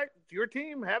 all right, it's your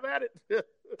team, have at it.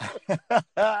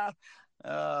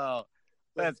 Oh.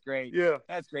 That's great. Yeah,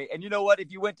 that's great. And you know what?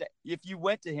 If you went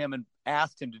to him and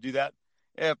asked him to do that,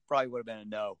 it probably would have been a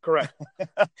no. Correct.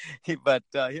 But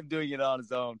him doing it on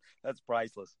his own, that's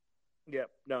priceless. Yeah,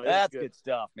 no, that's good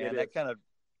stuff, man. It that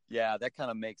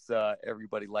kind of makes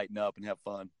everybody lighten up and have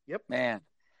fun. Yep, man,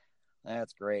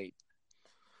 that's great.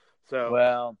 So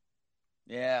well,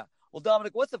 yeah. Well,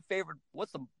 Dominic, what's the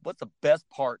best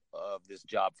part of this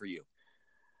job for you?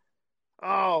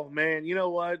 Oh man, you know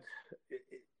what?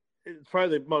 It's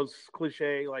probably the most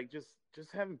cliche, like just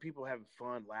having people having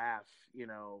fun, laugh,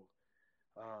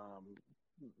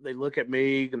 they look at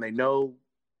me and they know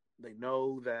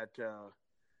that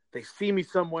they see me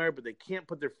somewhere, but they can't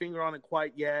put their finger on it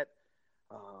quite yet.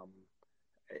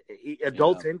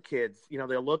 Adults and kids,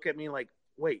 they'll look at me like,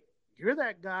 wait, you're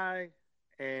that guy?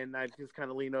 And I just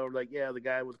kind of lean over like, yeah, the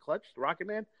guy with Clutch, the Rocket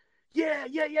Man. Yeah.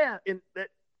 And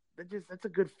that's a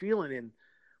good feeling. And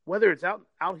whether it's out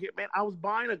here, man,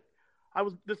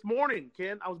 this morning,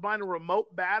 Ken, I was buying a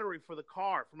remote battery for the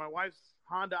car, for my wife's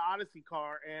Honda Odyssey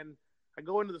car, and I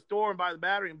go into the store and buy the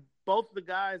battery, and both of the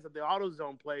guys at the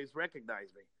AutoZone place recognize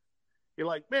me. You're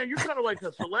like, man, you're kind of like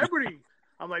a celebrity.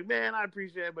 I'm like, man, I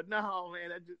appreciate it, but no,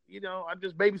 man, I'm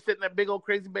just babysitting that big old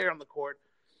crazy bear on the court.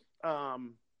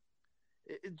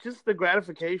 It's just the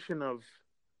gratification of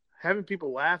having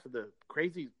people laugh at the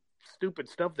crazy, stupid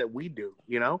stuff that we do,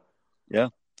 Yeah.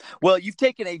 Well, you've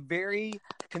taken a very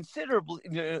a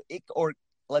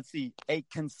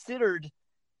considered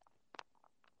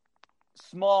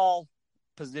small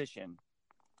position,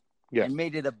 yes, and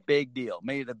made it a big deal,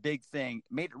 made it a big thing,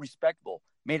 made it respectable,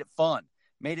 made it fun,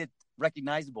 made it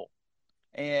recognizable.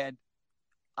 And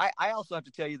I also have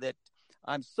to tell you that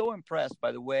I'm so impressed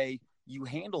by the way you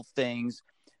handle things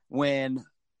when,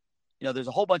 there's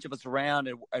a whole bunch of us around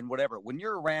and whatever. When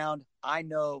you're around, I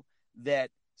know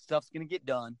that stuff's going to get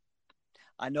done.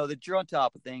 I know that you're on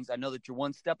top of things. I know that you're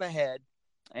one step ahead,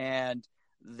 and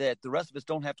that the rest of us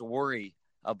don't have to worry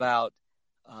about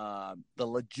the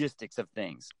logistics of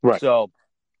things. Right. So,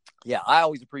 yeah, I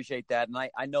always appreciate that. And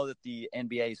I know that the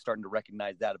NBA is starting to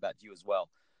recognize that about you as well.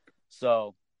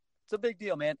 So it's a big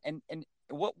deal, man. And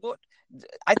what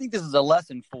I think this is a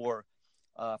lesson for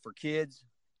kids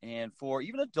and for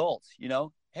even adults,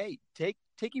 hey,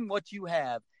 taking what you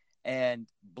have and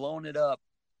blowing it up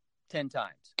 10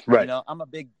 times. Right. I'm a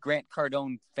big Grant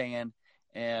Cardone fan,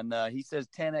 and he says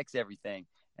 10x everything.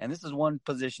 And this is one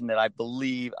position that I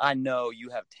know you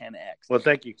have 10x. Well,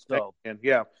 thank you. So,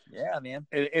 yeah, man.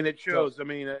 And it shows. I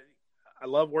mean, I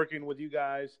love working with you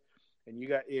guys, and you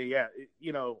got,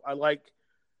 I like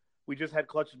we just had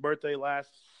Clutch's birthday last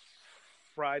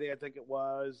Friday, I think it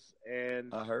was,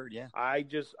 and I heard, yeah. I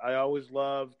always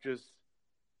love just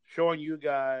showing you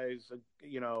guys,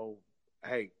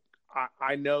 hey,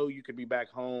 I know you could be back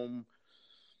home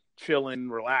chilling,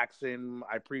 relaxing.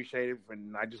 I appreciate it,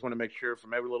 and I just want to make sure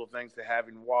from every little things to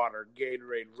having water,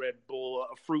 Gatorade, Red Bull,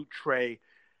 a fruit tray,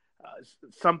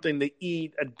 something to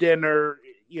eat, a dinner,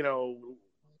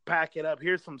 pack it up.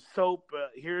 Here's some soap.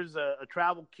 Here's a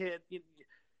travel kit.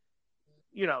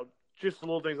 Just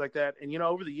little things like that. And,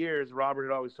 over the years, Robert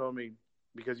had always told me,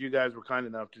 because you guys were kind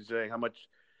enough to say how much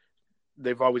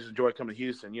they've always enjoyed coming to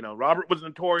Houston. Robert was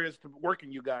notorious for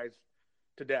working you guys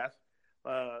to death,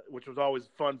 which was always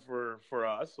fun for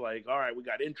us. Like, all right, we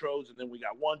got intros, and then we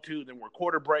got 1-2, then we're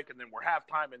quarter break, and then we're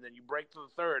halftime, and then you break to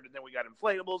the third, and then we got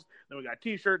inflatables, then we got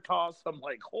T-shirt toss. I'm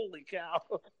like, holy cow.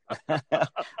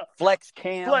 Flex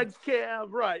cam,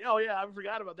 right. Oh, yeah, I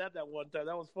forgot about that one time.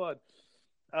 That was fun.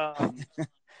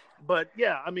 But,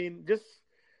 yeah, I mean,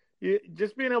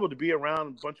 just being able to be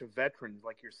around a bunch of veterans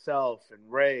like yourself and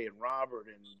Ray and Robert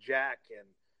and Jack and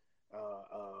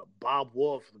Bob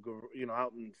Wolf,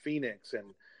 out in Phoenix,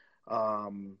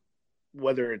 and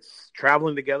whether it's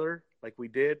traveling together like we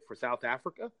did for South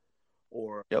Africa,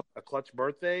 or a Clutch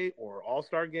birthday, or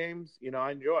All-Star games, I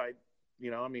enjoyed.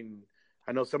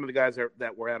 I know some of the guys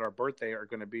that were at our birthday are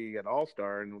going to be at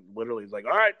All-Star, and literally it's like,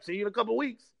 all right, see you in a couple of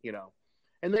weeks,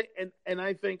 and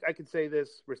I think I could say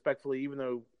this respectfully, even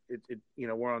though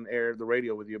we're on air, the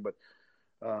radio with you, but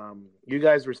you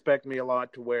guys respect me a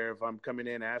lot to where if I'm coming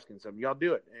in asking something, y'all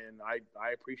do it. And I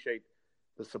appreciate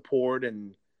the support.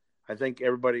 And I think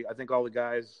all the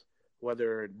guys,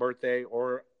 whether at birthday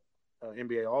or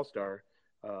NBA All-Star,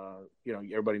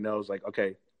 everybody knows, like,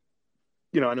 okay,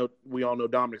 I know we all know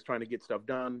Dominic's trying to get stuff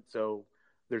done. So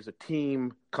there's a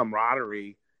team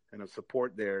camaraderie and a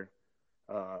support there.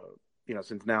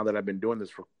 Since now that I've been doing this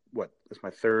for it's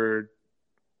my third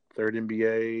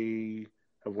NBA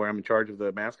of where I'm in charge of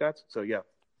the mascots. So yeah.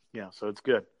 So it's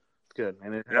good.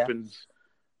 And it happens.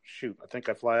 Shoot, I think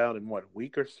I fly out in a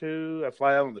week or two. I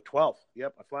fly out on the 12th.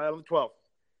 Yep, I fly out on the 12th.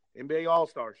 NBA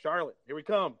All-Star, Charlotte. Here we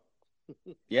come.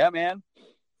 Yeah, man.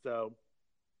 So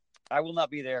I will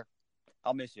not be there.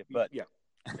 I'll miss you, but yeah.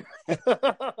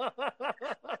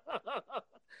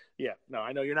 Yeah, no,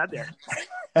 I know you're not there.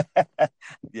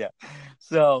 Yeah.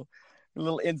 So a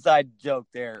little inside joke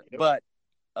there. Yep. But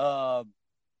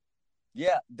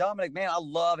yeah, Dominic, man, I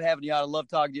love having you out. I love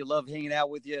talking to you. I love hanging out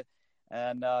with you.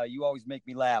 And you always make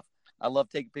me laugh. I love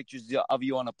taking pictures of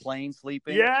you on a plane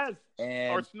sleeping. Yes.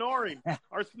 And... Or snoring.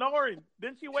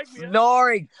 Didn't she wake me up?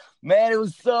 Snoring. Man, it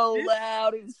was so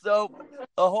loud. It was so...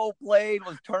 The whole plane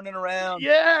was turning around.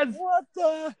 Yes. What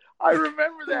the... I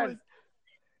remember that.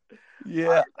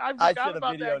 Yeah. I forgot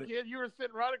about that, kid. You were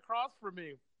sitting right across from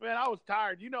me. Man, I was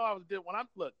tired.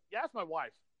 Look, you ask my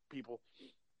wife, people.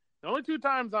 The only two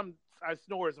times I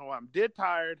snore is when I'm dead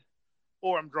tired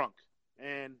or I'm drunk.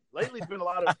 And lately it's been a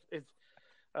lot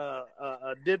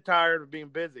of dead tired of being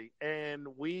busy. And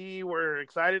we were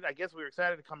excited. I guess we were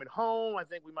excited to coming home. I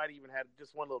think we might even had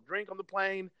just one little drink on the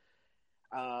plane.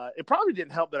 It probably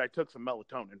didn't help that I took some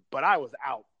melatonin, but I was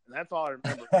out. And that's all I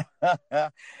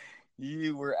remember.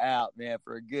 You were out, man,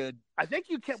 for a good... I think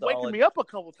you kept waking me up a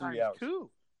couple times,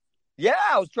 too. Yeah,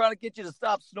 I was trying to get you to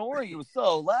stop snoring. It was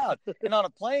so loud. And on a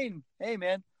plane, hey,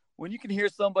 man, when you can hear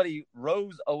somebody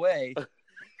rows away,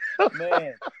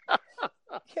 man,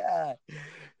 God,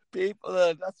 people,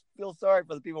 I feel sorry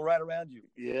for the people right around you.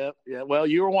 Yeah. Well,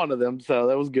 you were one of them, so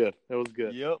that was good.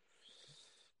 Yep.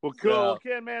 Well, cool.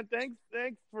 Okay, man,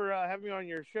 thanks for having me on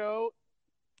your show.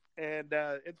 And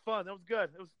it's fun. That was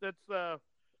good.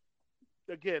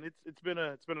 Again, it's been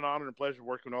an honor and pleasure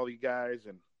working with all you guys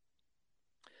and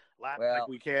laughing like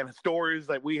we can. Stories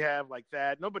like we have like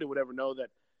that. Nobody would ever know that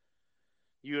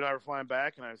you and I were flying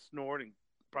back and I snored and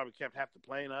probably kept half the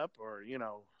plane up, or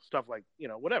stuff like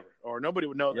whatever. Or nobody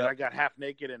would know that I got half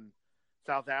naked in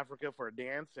South Africa for a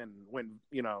dance and when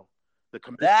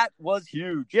that was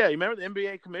huge. Yeah, you remember the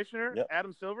NBA commissioner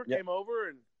Adam Silver came over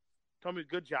and told me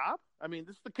good job. I mean,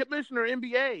 this is the commissioner of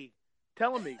NBA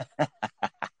telling me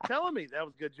that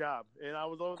was a good job. And I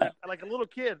was like a little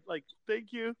kid, like,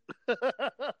 thank you.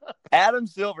 Adam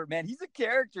Silver, man, he's a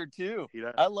character too. He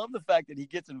does. I love the fact that he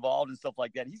gets involved in stuff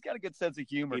like that. He's got a good sense of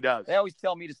humor. He does. They always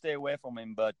tell me to stay away from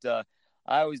him, but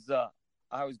I always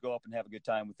go up and have a good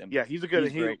time with him. Yeah, he's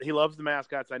he loves the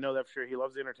mascots. I know that for sure. He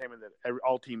loves the entertainment that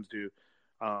all teams do.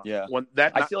 I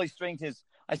silly stringed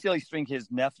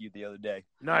his nephew the other day.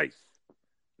 Nice.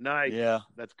 Yeah,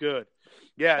 that's good.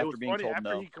 Yeah, it was funny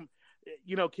after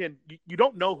Ken, you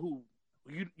don't know who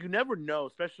you never know,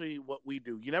 especially what we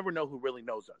do. You never know who really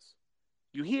knows us.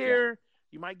 You hear,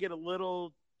 you might get a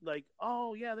little like,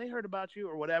 oh yeah, they heard about you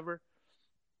or whatever.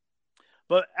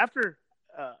 But after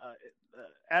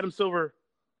Adam Silver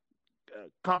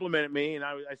complimented me, and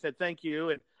I said thank you,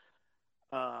 and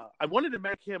I wanted to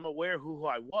make him aware who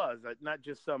I was, not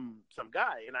just some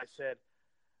guy. And I said,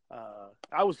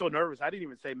 I was so nervous, I didn't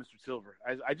even say Mr. Silver.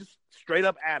 I just straight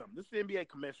up Adam. This is the NBA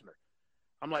commissioner.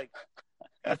 I'm like,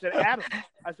 I said, Adam.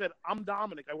 I said, I'm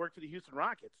Dominic. I work for the Houston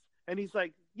Rockets. And he's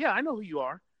like, yeah, I know who you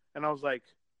are. And I was like,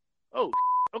 oh,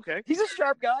 okay. He's a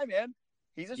sharp guy, man.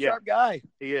 He's a sharp guy.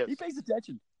 He is. He pays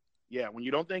attention. Yeah, when you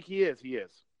don't think he is, he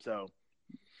is. So,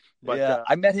 but yeah,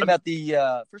 I met him at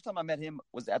the first time I met him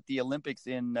was at the Olympics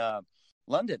in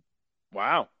London.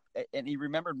 Wow. And he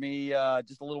remembered me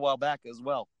just a little while back as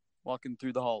well, walking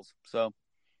through the halls. So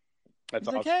that's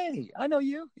awesome. Like, hey, I know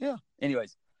you. Yeah.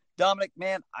 Anyways, Dominic,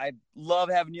 man, I love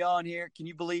having you on here. Can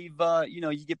you believe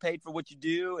you get paid for what you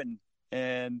do, and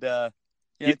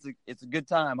it's a good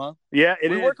time, huh? Yeah,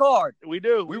 we work hard. We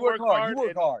do. We work hard. You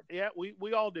work hard. Yeah,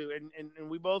 we all do, and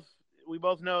we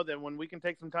both know that when we can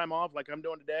take some time off, like I'm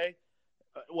doing today,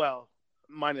 well,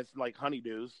 minus like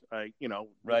honeydews,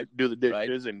 right, do the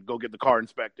dishes and go get the car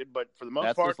inspected, but for the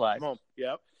most part, I'm home.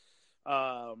 Yep.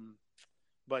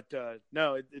 But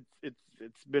no,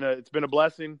 it's been a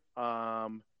blessing.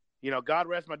 God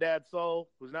rest my dad's soul,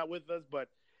 who's not with us, but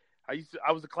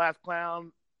I was a class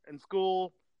clown in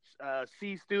school,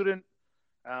 C student,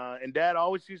 and Dad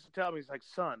always used to tell me, he's like,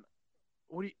 son,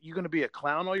 what are you going to be a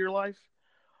clown all your life?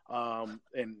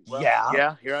 And well,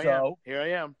 yeah, here I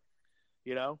am,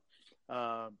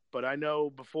 but I know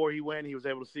before he went, he was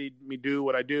able to see me do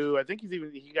what I do. I think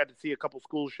he got to see a couple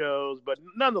school shows, but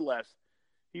nonetheless,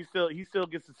 he still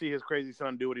gets to see his crazy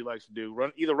son do what he likes to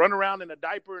do. Either run around in a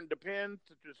diaper and depend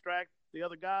to distract the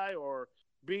other guy, or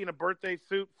be in a birthday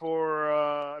suit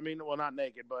for, not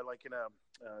naked, but like in a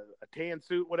tan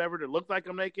suit, whatever, to look like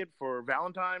I'm naked for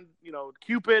Valentine,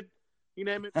 Cupid, you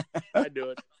name it, I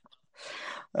do it.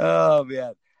 Oh,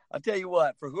 man. I'll tell you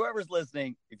what, for whoever's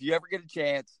listening, if you ever get a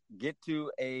chance, get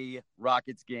to a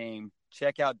Rockets game,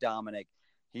 check out Dominic.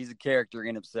 He's a character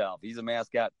in himself. He's a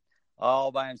mascot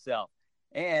all by himself.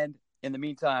 And in the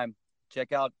meantime,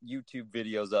 check out YouTube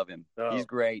videos of him. Oh. He's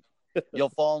great. You'll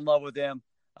fall in love with him.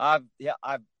 I've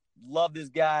loved this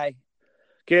guy.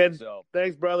 Kid,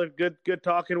 thanks, brother. Good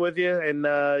talking with you. And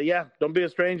don't be a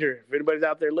stranger. If anybody's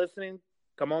out there listening,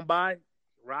 come on by.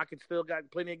 Rockets still got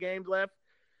plenty of games left.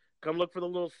 Come look for the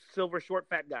little silver short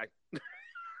fat guy.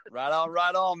 Right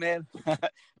on, man.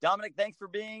 Dominic, thanks for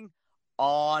being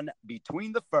on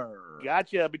Between the Fur.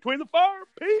 Gotcha. Between the Fur.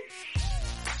 Peace.